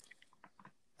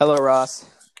Hello, Ross.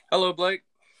 Hello, Blake.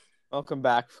 Welcome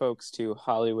back, folks, to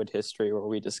Hollywood History, where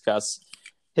we discuss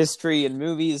history and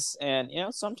movies and,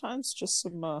 sometimes just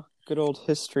some good old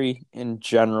history in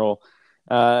general.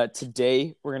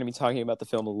 Today, we're going to be talking about the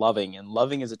film Loving. And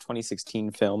Loving is a 2016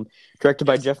 film directed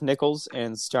by Jeff Nichols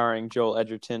and starring Joel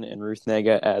Edgerton and Ruth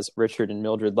Negga as Richard and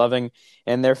Mildred Loving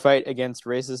and their fight against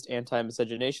racist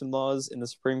anti-miscegenation laws in the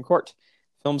Supreme Court.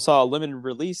 Film saw a limited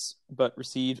release, but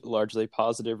received largely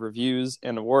positive reviews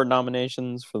and award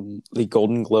nominations from the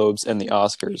Golden Globes and the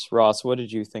Oscars. Ross, what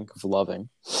did you think of Loving?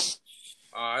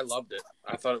 I loved it.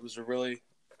 I thought it was a really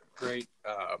great.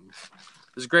 It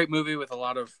was a great movie with a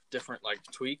lot of different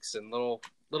tweaks and little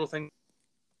things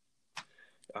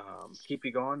keep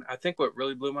you going. I think what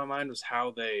really blew my mind was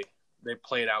how they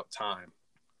played out time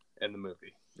in the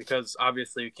movie, because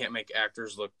obviously you can't make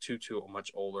actors look too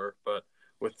much older, but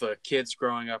with the kids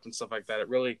growing up and stuff like that, it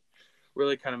really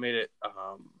kind of made it.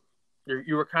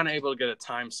 You were kind of able to get a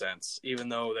time sense, even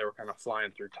though they were kind of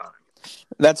flying through time.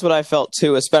 That's what I felt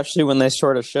too, especially when they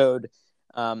sort of showed.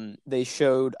 They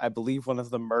showed, I believe, one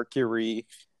of the Mercury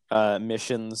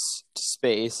missions to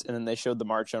space, and then they showed the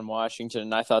March on Washington,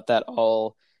 and I thought that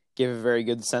all gave a very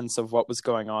good sense of what was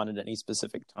going on at any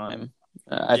specific time.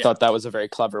 I thought that was a very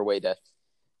clever way to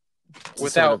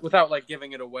without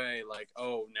giving it away,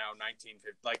 now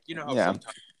 1950, how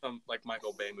sometimes some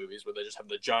Michael Bay movies where they just have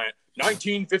the giant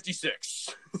 1956.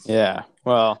 Yeah,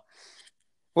 well,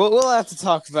 we'll have to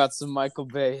talk about some Michael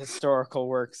Bay historical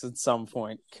works at some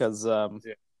point, because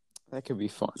that could be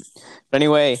fun. But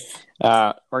anyway,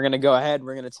 we're gonna go ahead.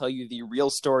 We're gonna tell you the real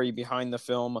story behind the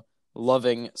film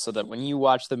Loving, so that when you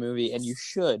watch the movie, and you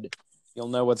should, you'll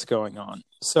know what's going on.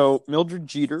 So, Mildred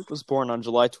Jeter was born on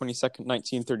July 22nd,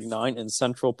 1939 in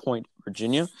Central Point,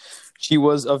 Virginia. She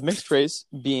was of mixed race,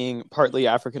 being partly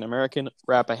African-American,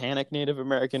 Rappahannock Native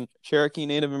American, Cherokee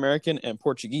Native American, and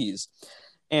Portuguese.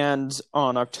 And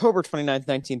on October 29th,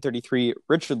 1933,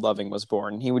 Richard Loving was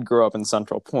born. He would grow up in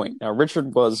Central Point. Now,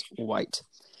 Richard was white.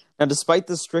 Now, despite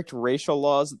the strict racial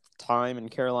laws at the time in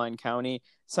Caroline County,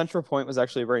 Central Point was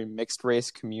actually a very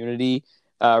mixed-race community.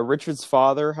 Richard's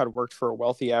father had worked for a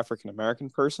wealthy African-American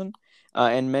person,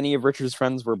 and many of Richard's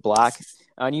friends were black.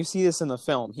 And you see this in the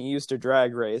film. He used to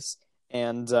drag race,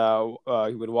 and he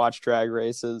would watch drag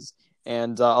races,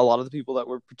 and a lot of the people that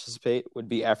would participate would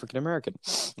be African-American.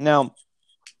 Now,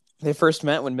 they first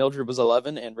met when Mildred was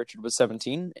 11 and Richard was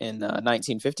 17 in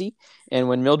 1950. And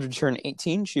when Mildred turned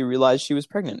 18, she realized she was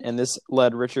pregnant. And this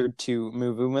led Richard to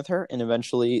move in with her. And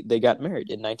eventually they got married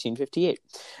in 1958.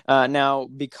 Now,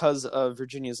 because of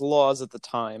Virginia's laws at the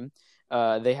time,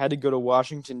 they had to go to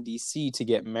Washington, D.C. to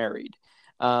get married.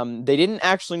 They didn't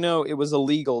actually know it was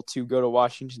illegal to go to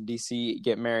Washington, D.C.,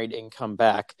 get married, and come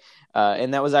back.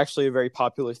 And that was actually a very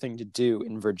popular thing to do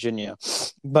in Virginia.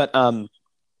 But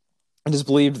it is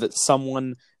believed that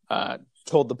someone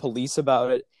told the police about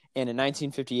it, and in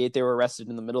 1958 they were arrested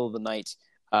in the middle of the night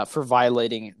for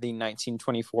violating the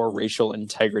 1924 Racial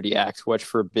Integrity Act, which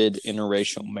forbid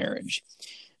interracial marriage.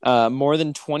 More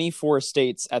than 24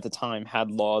 states at the time had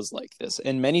laws like this,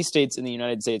 and many states in the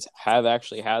United States have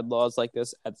actually had laws like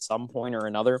this at some point or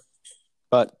another,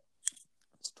 but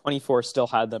 24 still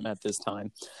had them at this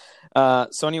time.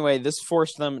 So anyway, this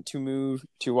forced them to move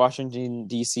to Washington,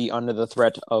 D.C. under the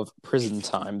threat of prison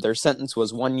time. Their sentence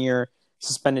was 1 year,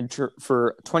 suspended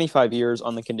for 25 years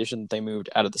on the condition that they moved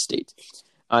out of the state.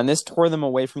 And this tore them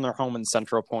away from their home in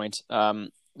Central Point.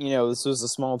 This was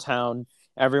a small town.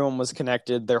 Everyone was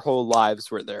connected. Their whole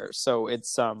lives were there. So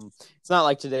it's not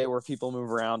like today where people move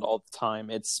around all the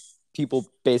time. It's people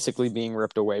basically being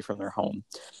ripped away from their home.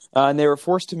 And they were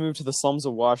forced to move to the slums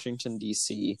of Washington,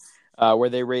 D.C., where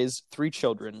they raised 3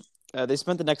 children. They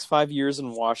spent the next 5 years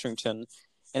in Washington.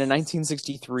 And in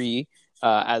 1963,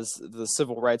 as the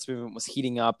civil rights movement was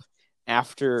heating up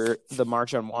after the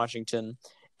March on Washington,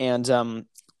 and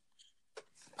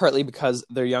partly because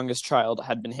their youngest child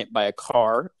had been hit by a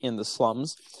car in the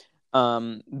slums,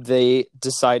 they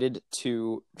decided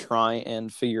to try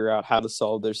and figure out how to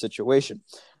solve their situation.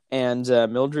 And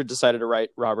Mildred decided to write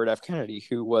Robert F. Kennedy,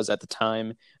 who was at the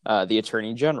time the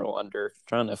Attorney General under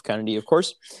John F. Kennedy, of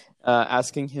course,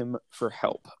 asking him for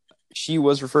help. She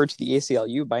was referred to the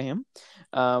ACLU by him,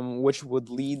 which would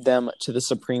lead them to the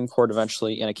Supreme Court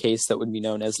eventually in a case that would be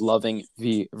known as Loving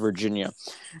v. Virginia.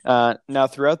 Now,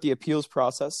 throughout the appeals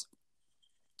process,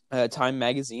 Time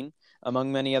magazine,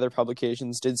 among many other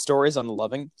publications, did stories on the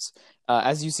Lovings.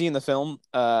 As you see in the film,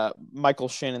 Michael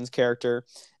Shannon's character,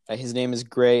 his name is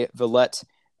Gray Villette.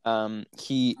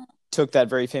 He took that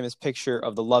very famous picture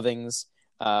of the Lovings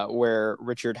where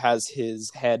Richard has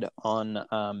his head on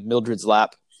Mildred's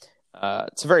lap.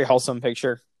 It's a very wholesome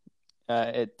picture.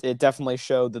 It definitely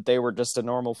showed that they were just a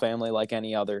normal family like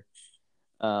any other.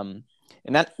 And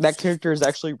that character is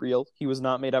actually real. He was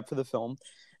not made up for the film.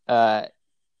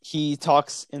 He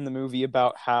talks in the movie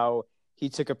about how he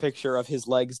took a picture of his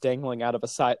legs dangling out of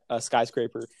a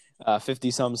skyscraper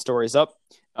 50-some stories up.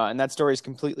 And that story is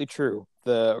completely true.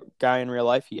 The guy in real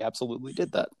life, he absolutely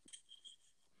did that.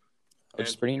 Which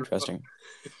is pretty interesting.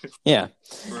 Yeah.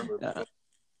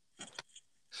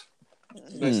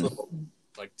 Nice little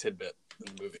tidbit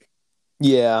in the movie.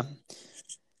 Yeah.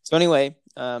 So anyway,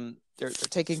 they're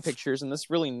taking pictures, and this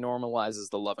really normalizes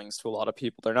the Lovings to a lot of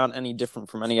people. They're not any different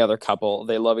from any other couple.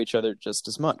 They love each other just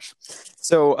as much.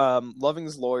 So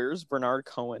Loving's lawyers, Bernard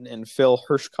Cohen and Phil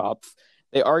Hirschkopf,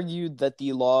 they argued that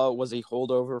the law was a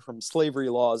holdover from slavery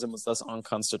laws and was thus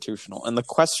unconstitutional. And the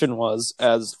question was,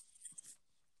 as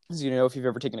you know, if you've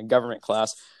ever taken a government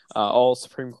class, all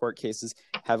Supreme Court cases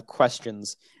have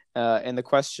questions. And the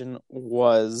question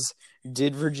was,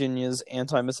 did Virginia's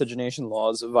anti-miscegenation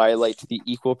laws violate the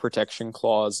Equal Protection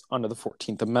Clause under the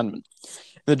 14th Amendment?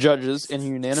 The judges, in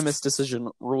unanimous decision,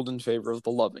 ruled in favor of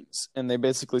the Lovings, and they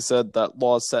basically said that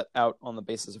laws set out on the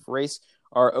basis of race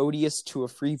are odious to a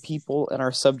free people and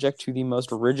are subject to the most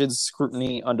rigid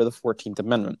scrutiny under the 14th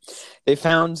Amendment. They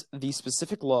found the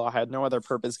specific law had no other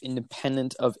purpose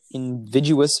independent of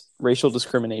invidious racial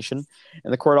discrimination,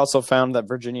 and the court also found that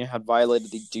Virginia had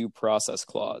violated the Due Process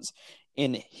Clause.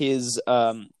 In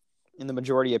the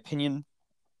majority opinion,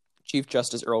 Chief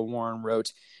Justice Earl Warren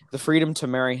wrote, "The freedom to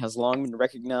marry has long been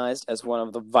recognized as one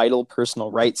of the vital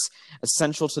personal rights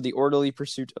essential to the orderly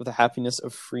pursuit of the happiness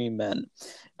of free men."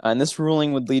 And this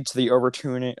ruling would lead to the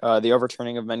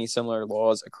overturning of many similar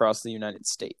laws across the United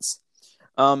States.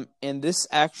 And this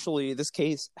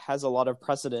case has a lot of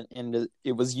precedent, and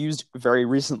it was used very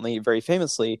recently, very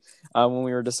famously, when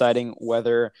we were deciding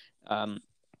whether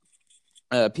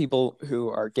people who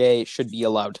are gay should be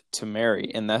allowed to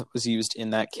marry, and that was used in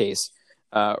that case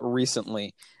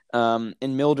recently. And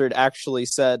Mildred actually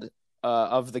said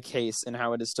of the case and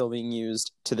how it is still being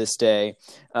used to this day,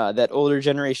 that older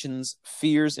generations'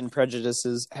 fears and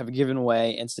prejudices have given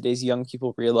way, and today's young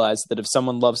people realize that if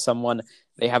someone loves someone,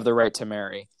 they have the right to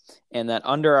marry. And that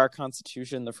under our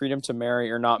Constitution, the freedom to marry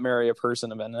or not marry a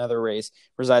person of another race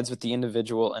resides with the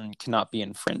individual and cannot be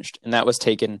infringed. And that was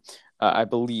taken, I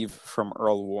believe, from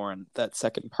Earl Warren, that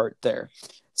second part there.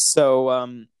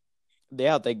 So,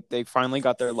 they finally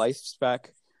got their lives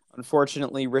back.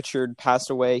 Unfortunately, Richard passed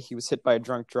away. He was hit by a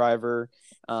drunk driver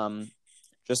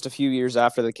just a few years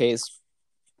after the case.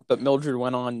 But Mildred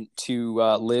went on to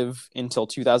live until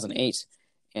 2008.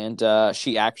 And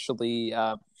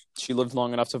she lived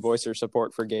long enough to voice her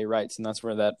support for gay rights. And that's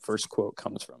where that first quote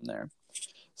comes from there.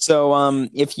 So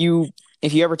if you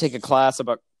ever take a class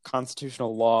about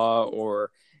constitutional law,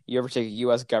 or you ever take a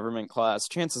U.S. government class,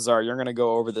 chances are you're going to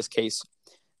go over this case.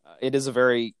 It is a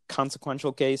very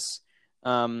consequential case.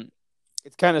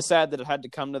 It's kind of sad that it had to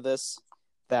come to this,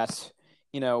 that,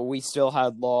 we still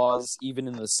had laws even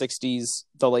in the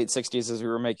late 60s, as we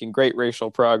were making great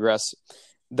racial progress,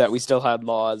 that we still had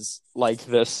laws like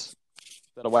this,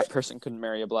 that a white person couldn't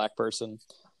marry a black person.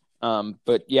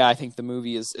 But yeah, I think the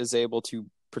movie is able to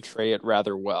portray it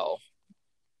rather well.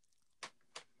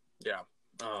 Yeah.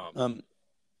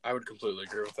 I would completely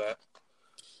agree with that.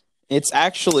 It's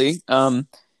actually,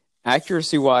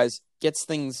 accuracy-wise, gets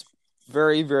things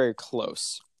very, very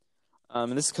close.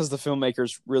 And this is because the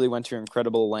filmmakers really went to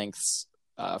incredible lengths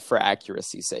for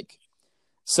accuracy's sake.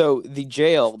 So the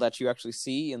jail that you actually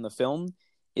see in the film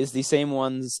is the same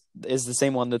one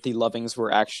that the Lovings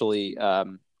were actually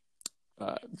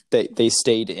they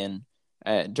stayed in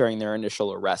during their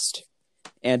initial arrest.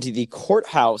 And the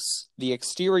courthouse, the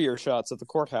exterior shots of the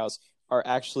courthouse, are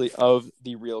actually of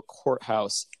the real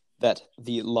courthouse that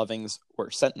the Lovings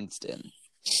were sentenced in.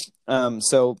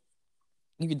 So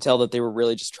you can tell that they were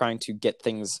really just trying to get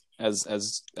things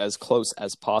as close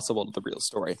as possible to the real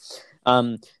story.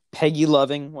 Peggy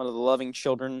Loving, one of the Loving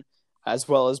children, as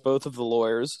well as both of the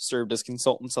lawyers, served as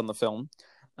consultants on the film.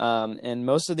 And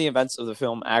most of the events of the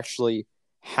film actually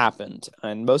happened.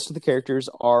 And most of the characters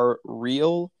are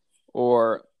real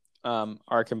or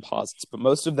are composites, but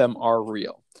most of them are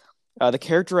real. The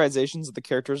characterizations of the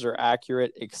characters are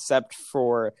accurate, except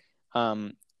for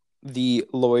the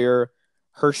lawyer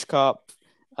Hirschkopf.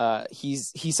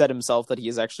 He said himself that he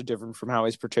is actually different from how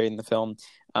he's portrayed in the film.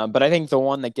 But I think the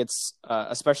one that gets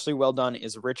especially well done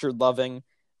is Richard Loving.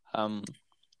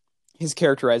 His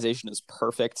characterization is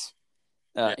perfect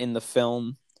in the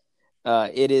film.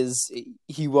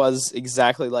 He was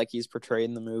exactly like he's portrayed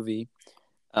in the movie.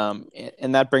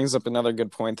 And that brings up another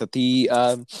good point, that the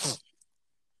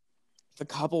the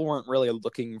couple weren't really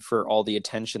looking for all the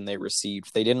attention they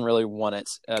received. They didn't really want it.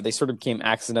 They sort of became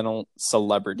accidental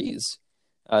celebrities.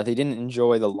 They didn't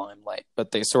enjoy the limelight,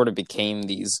 but they sort of became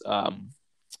these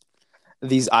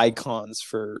icons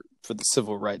for the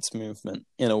civil rights movement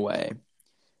in a way.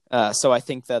 So I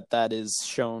think that is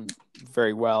shown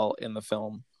very well in the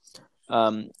film.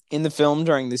 In the film,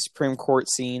 during the Supreme Court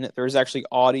scene, there's actually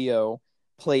audio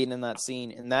played in that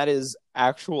scene, and that is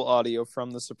actual audio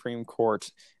from the Supreme Court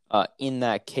in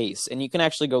that case. And you can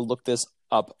actually go look this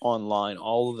up online.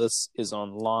 All of this is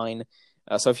online.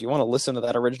 So if you want to listen to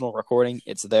that original recording,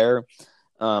 it's there.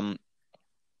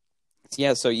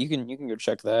 Yeah, so you can go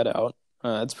check that out.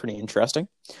 It's pretty interesting.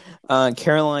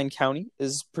 Caroline County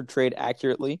is portrayed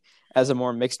accurately as a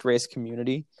more mixed race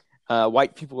community.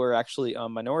 White people are actually a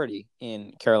minority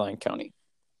in Caroline County.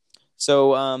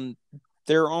 So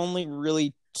there are only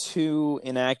really 2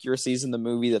 inaccuracies in the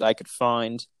movie that I could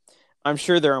find. I'm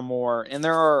sure there are more. And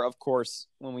there are, of course,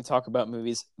 when we talk about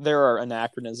movies, there are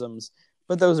anachronisms,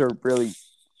 but those are really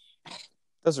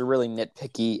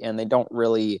nitpicky, and they don't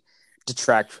really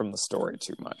detract from the story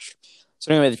too much.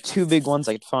 So anyway, the 2 big ones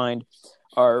I could find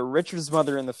are Richard's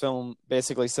mother in the film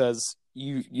basically says,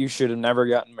 you should have never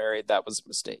gotten married. That was a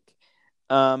mistake.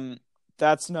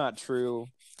 That's not true.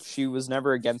 She was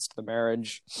never against the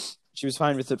marriage. She was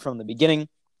fine with it from the beginning.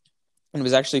 And it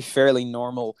was actually fairly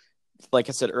normal, like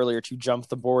I said earlier, to jump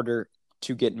the border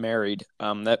to get married.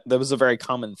 That was a very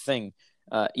common thing,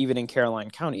 even in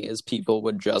Caroline County, is people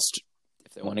would just,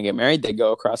 if they want to get married, they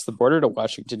go across the border to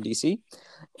Washington, D.C.,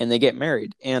 and they get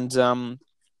married. And, that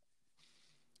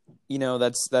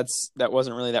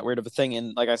wasn't really that weird of a thing.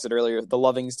 And like I said earlier, the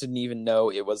Lovings didn't even know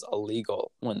it was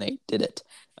illegal when they did it.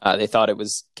 They thought it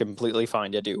was completely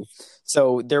fine to do.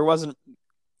 So there was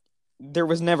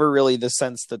never really the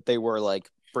sense that they were like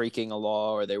breaking a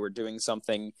law or they were doing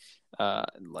something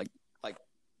like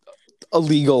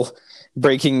illegal,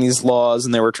 breaking these laws,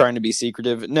 and they were trying to be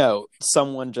secretive. No,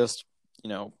 someone just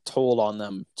told on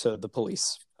them to the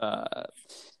police.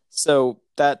 So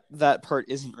that part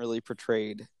isn't really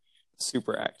portrayed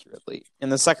super accurately.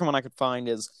 And the second one I could find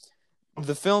is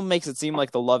the film makes it seem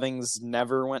like the Lovings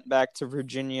never went back to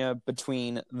Virginia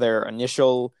between their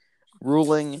initial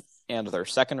ruling and their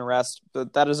second arrest,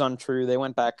 but that is untrue. They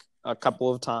went back a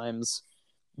couple of times,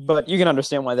 but you can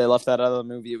understand why they left that out of the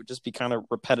movie. It would just be kind of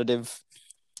repetitive,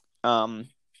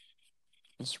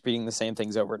 just repeating the same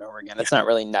things over and over again. It's not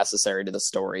really necessary to the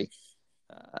story,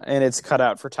 and it's cut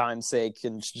out for time's sake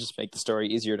and to just make the story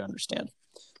easier to understand.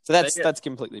 So that's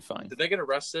completely fine. Did they get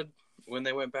arrested when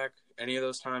they went back any of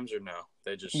those times, or no?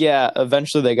 They just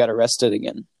eventually they got arrested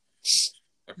again.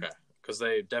 Okay, because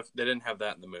they didn't have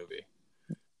that in the movie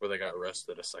where they got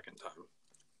arrested a second time.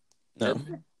 No,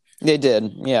 they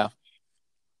did. Yeah,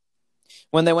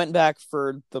 when they went back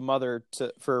for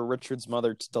Richard's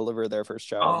mother to deliver their first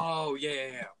child. Oh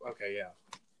yeah. Okay, yeah,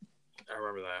 I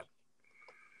remember that.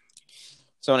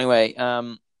 So anyway,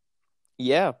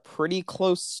 pretty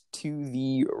close to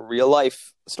the real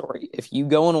life story. If you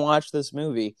go and watch this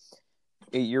movie,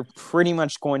 you're pretty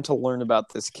much going to learn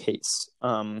about this case.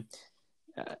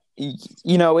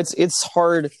 It's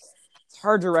hard. It's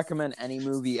hard to recommend any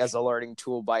movie as a learning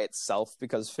tool by itself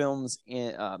because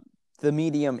the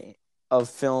medium of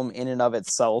film in and of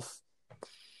itself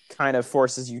kind of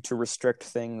forces you to restrict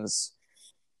things.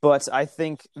 But I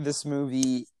think this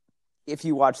movie, if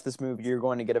you watch this movie, you're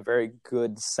going to get a very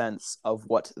good sense of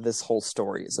what this whole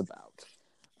story is about.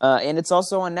 And it's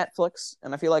also on Netflix,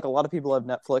 and I feel like a lot of people have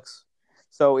Netflix,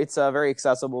 so it's a very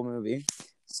accessible movie.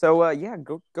 So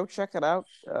go check it out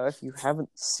if you haven't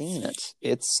seen it.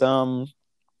 It's I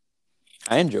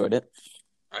enjoyed it.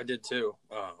 I did too.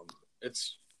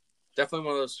 It's definitely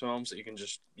one of those films that you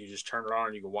just turn it on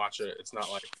and you can watch it. It's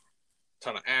not like a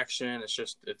ton of action.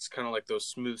 It's kind of like those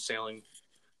smooth sailing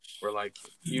where like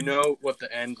what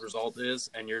the end result is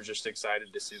and you're just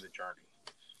excited to see the journey.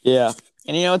 Yeah.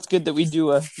 And it's good that we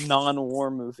do a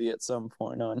non-war movie at some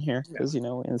point on here because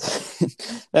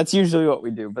that's usually what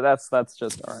we do, but that's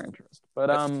just our interest.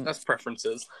 But that's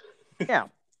preferences. Yeah.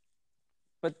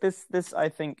 But this I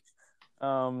think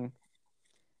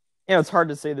it's hard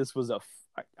to say this was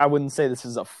I wouldn't say this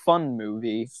is a fun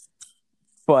movie,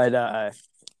 but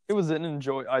it was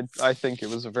I think it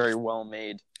was a very well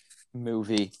made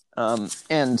movie.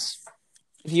 And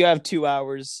if you have 2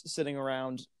 hours sitting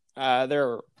around,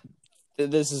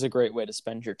 this is a great way to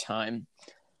spend your time.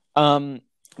 Do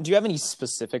you have any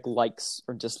specific likes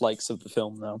or dislikes of the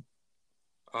film, though?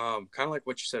 Kind of like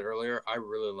what you said earlier, I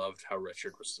really loved how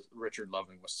Richard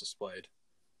Loving was displayed.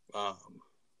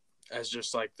 As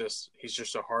just like this, he's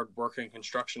just a hard-working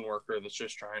construction worker that's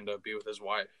just trying to be with his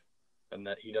wife. and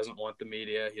that he doesn't want the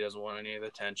media, he doesn't want any of the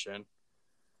attention.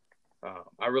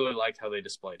 I really liked how they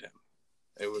displayed him.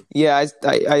 It was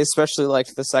I especially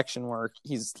liked the section where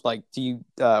he's like,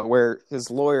 where his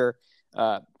lawyer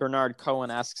Bernard Cohen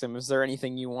asks him, "Is there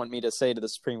anything you want me to say to the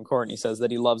Supreme Court?" And he says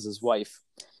that he loves his wife,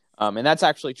 and that's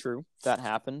actually true. That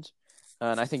happened,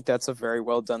 and I think that's a very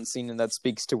well done scene, and that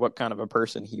speaks to what kind of a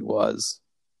person he was.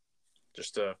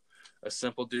 just a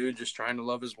simple dude, just trying to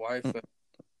love his wife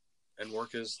and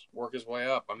work his way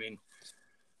up. I mean,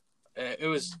 it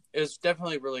was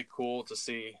definitely really cool to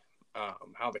see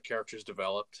how the characters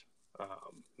developed.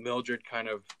 Mildred kind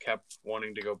of kept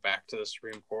wanting to go back to the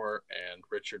Supreme Court, and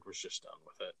Richard was just done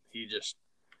with it.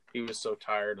 He was so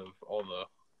tired of all the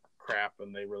crap,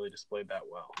 and they really displayed that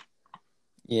well.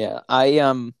 Yeah, I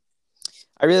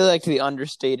really like the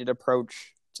understated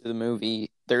approach to the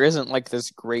movie. There isn't like this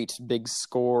great big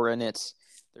score in it.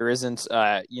 There isn't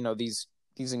these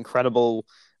incredible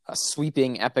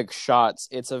sweeping epic shots.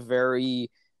 It's a very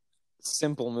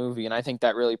simple movie, and I think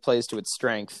that really plays to its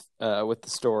strength with the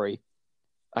story.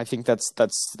 I think that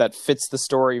fits the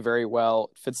story very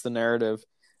well, fits the narrative,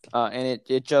 and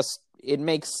it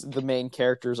makes the main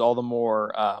characters all the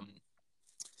more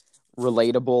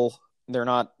relatable. They're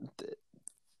not,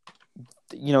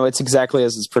 it's exactly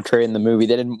as it's portrayed in the movie.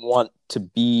 They didn't want to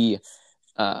be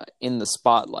in the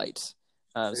spotlight,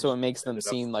 so it makes them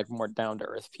seem like more down to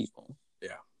earth people.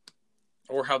 Yeah.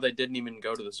 Or how they didn't even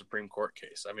go to the Supreme Court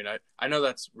case. I mean, I know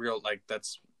that's real, like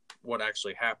that's what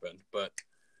actually happened, but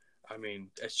I mean,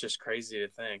 it's just crazy to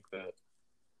think that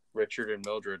Richard and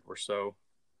Mildred were so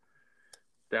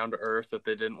down to earth that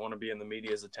they didn't want to be in the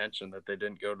media's attention, that they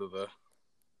didn't go to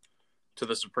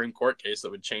the Supreme Court case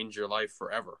that would change your life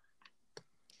forever.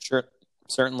 Sure,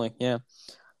 certainly, yeah.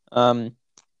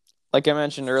 Like I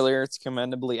mentioned earlier, it's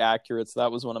commendably accurate. So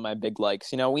that was one of my big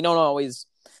likes. We don't always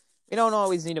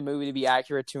need a movie to be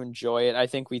accurate to enjoy it. I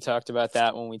think we talked about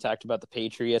that when we talked about The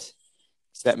Patriot.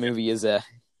 That movie is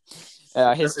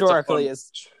historically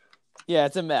it's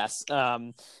a mess.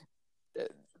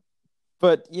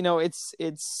 But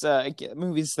it's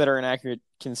movies that are inaccurate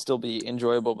can still be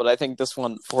enjoyable. But I think this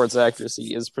one, for its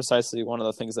accuracy, is precisely one of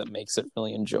the things that makes it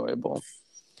really enjoyable.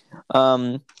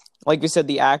 Like we said,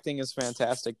 the acting is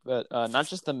fantastic, but not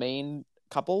just the main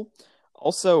couple,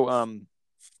 also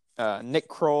Nick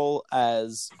Kroll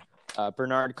as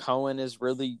Bernard Cohen is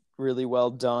really, really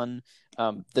well done.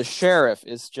 The sheriff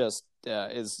is just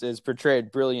is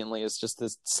portrayed brilliantly as just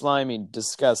this slimy,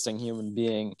 disgusting human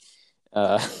being.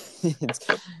 It's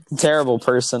a terrible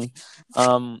person.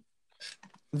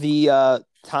 The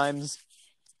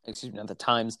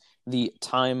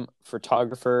Time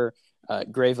photographer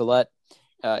Gray Villette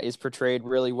is portrayed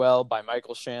really well by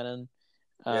Michael Shannon.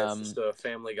 It's just a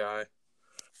Family Guy.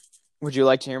 Would you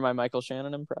like to hear my Michael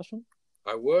Shannon impression?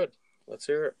 I would. Let's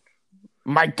hear it.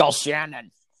 Michael Shannon.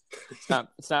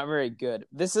 It's not very good.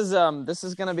 This is going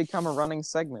to become a running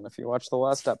segment. If you watch the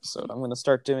last episode, I'm going to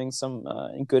start doing some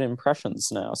good impressions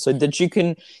now, so that you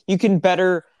can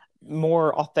better,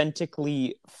 more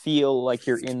authentically feel like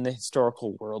you're in the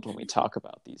historical world when we talk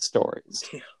about these stories.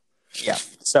 Yeah.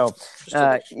 So,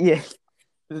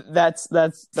 that's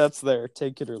there.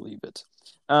 Take it or leave it.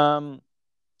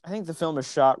 I think the film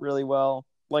is shot really well.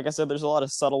 Like I said, there's a lot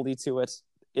of subtlety to it.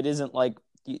 It isn't like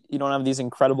you don't have these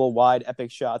incredible wide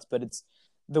epic shots, but it's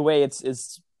the way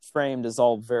it's framed is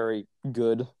all very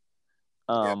good.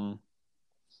 I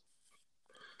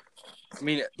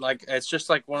mean, like it's just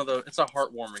like it's a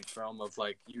heartwarming film of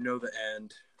like the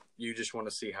end. You just want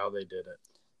to see how they did it.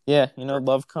 Yeah,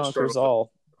 love conquers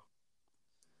all.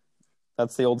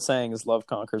 That's the old saying: is love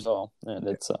conquers all, and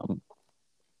it's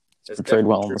portrayed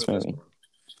well in this movie.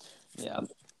 Yeah,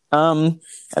 I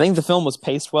think the film was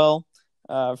paced well.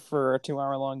 For a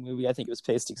 2-hour-long movie, I think it was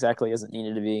paced exactly as it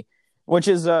needed to be, which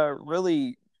is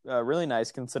really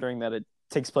nice considering that it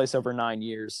takes place over 9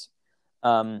 years.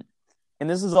 And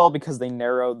this is all because they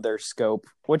narrowed their scope,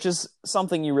 which is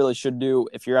something you really should do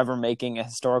if you're ever making a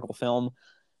historical film.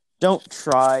 Don't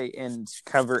try and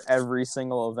cover every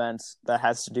single event that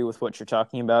has to do with what you're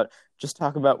talking about. Just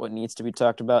talk about what needs to be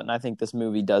talked about, and I think this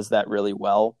movie does that really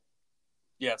well.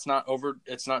 Yeah, it's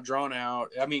not drawn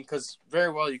out. I mean, because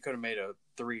very well you could have made a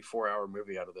 3-4 hour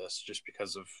movie out of this just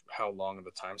because of how long of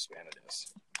a time span it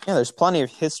is. Yeah, there's plenty of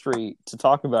history to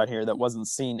talk about here that wasn't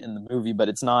seen in the movie, but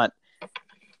it's not.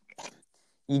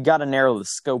 You got to narrow the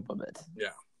scope of it.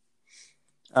 Yeah.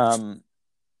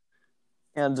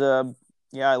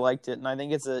 I liked it, and I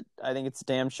think it's a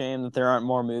damn shame that there aren't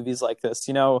more movies like this.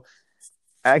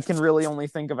 I can really only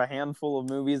think of a handful of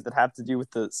movies that have to do with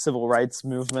the civil rights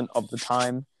movement of the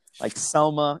time. Like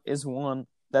Selma is one.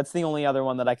 That's the only other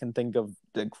one that I can think of,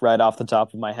 like, right off the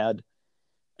top of my head.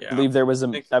 Yeah, I believe there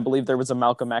was a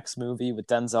Malcolm X movie with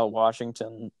Denzel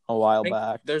Washington a while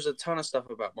back. There's a ton of stuff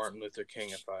about Martin Luther King,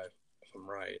 if I'm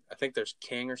right. I think there's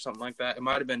King or something like that. It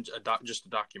might have been just a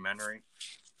documentary.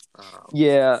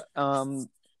 Yeah,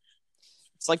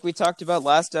 it's like we talked about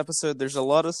last episode. There's a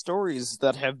lot of stories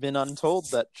that have been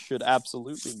untold that should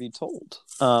absolutely be told.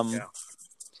 That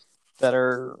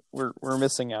we're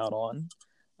missing out on,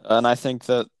 and I think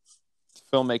that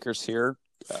filmmakers here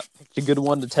picked a good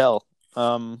one to tell.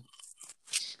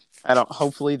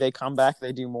 Hopefully they come back.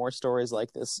 They do more stories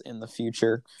like this in the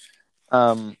future.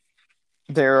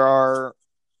 There's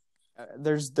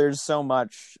so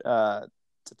much to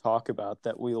talk about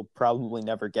that we'll probably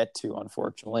never get to,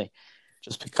 unfortunately,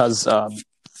 just because the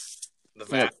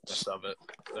vastness of it.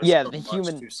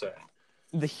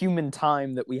 The human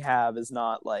time that we have is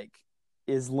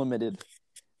limited.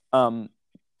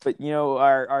 But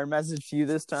our message to you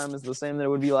this time is the same that it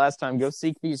would be last time. Go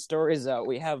seek these stories out.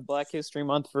 We have Black History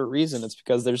Month for a reason. It's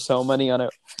because there's so many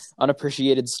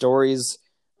unappreciated stories,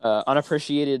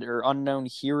 unappreciated or unknown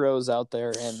heroes out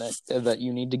there, and that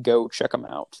you need to go check them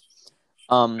out.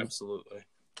 Absolutely.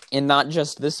 And not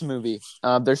just this movie.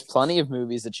 There's plenty of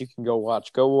movies that you can go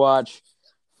watch. Go watch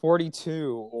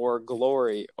 42 or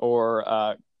Glory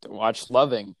or watch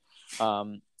Loving.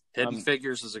 Hidden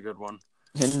Figures is a good one.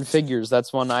 Hidden Figures,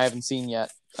 that's one I haven't seen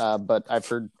yet, but I've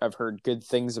heard good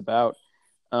things about.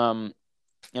 And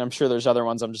I'm sure there's other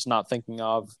ones I'm just not thinking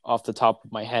of off the top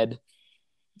of my head.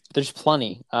 There's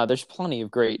plenty. There's plenty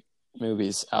of great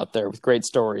movies out there with great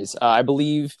stories. I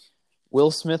believe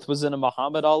Will Smith was in a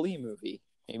Muhammad Ali movie.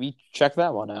 Maybe check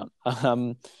that one out.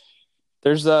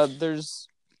 There's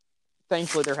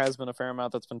thankfully there has been a fair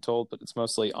amount that's been told, but it's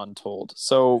mostly untold.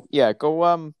 So yeah,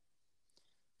 go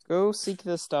seek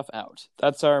this stuff out.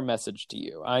 That's our message to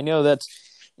you. I know that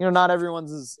not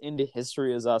everyone's as into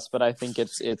history as us, but I think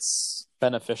it's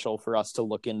beneficial for us to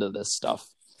look into this stuff.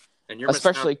 And you're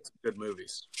especially good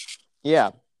movies.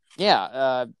 Yeah.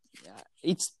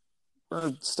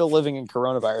 We're still living in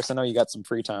coronavirus. I know you got some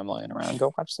free time lying around.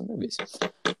 Go watch some movies.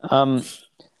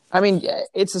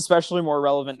 It's especially more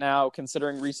relevant now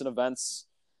considering recent events.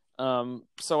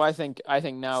 So I think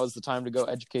now is the time to go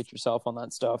educate yourself on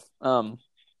that stuff.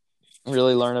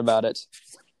 Really learn about it,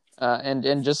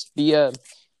 and just be a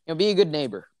good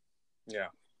neighbor. Yeah,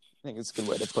 I think it's a good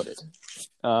way to put it.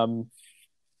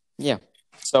 Yeah.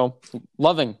 So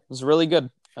Loving was really good.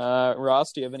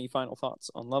 Ross, do you have any final thoughts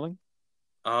on Loving?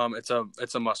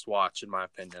 It's a must watch in my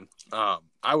opinion.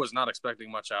 I was not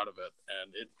expecting much out of it,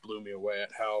 and it blew me away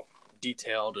at how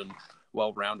detailed and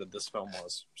well rounded this film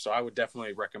was. So I would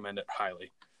definitely recommend it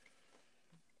highly.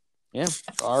 Yeah.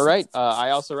 All right.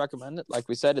 I also recommend it. Like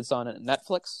we said, it's on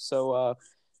Netflix. So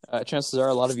chances are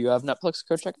a lot of you have Netflix.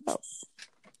 Go check it out.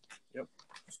 Yep.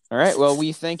 All right. Well,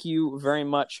 we thank you very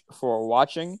much for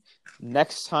watching.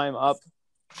 Next time up,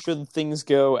 should things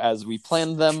go as we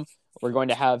planned them, we're going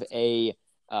to have a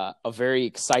very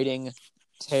exciting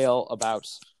tale about,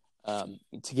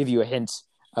 to give you a hint,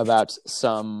 about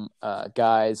some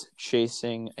guys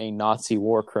chasing a Nazi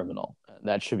war criminal.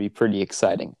 That should be pretty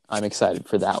exciting. I'm excited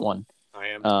for that one. I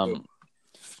am too.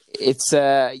 It's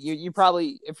you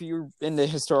probably, if you're into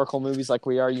historical movies like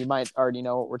we are, you might already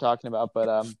know what we're talking about.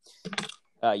 But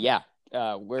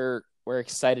we're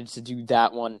excited to do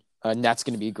that one, and that's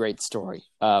going to be a great story.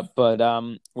 But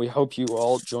we hope you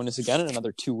all join us again in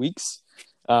another 2 weeks.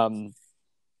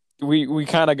 We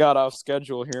kind of got off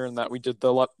schedule here in that we did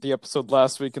the episode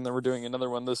last week, and then we're doing another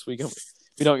one this week.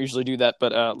 We don't usually do that,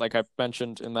 but like I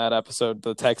mentioned in that episode,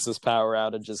 the Texas power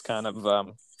outages kind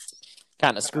of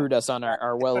screwed us on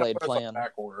our well-laid plan.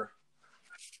 Back order.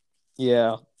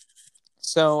 Yeah.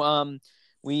 So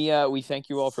we thank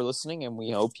you all for listening, and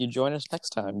we hope you join us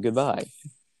next time. Goodbye.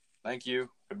 Thank you.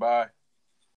 Goodbye.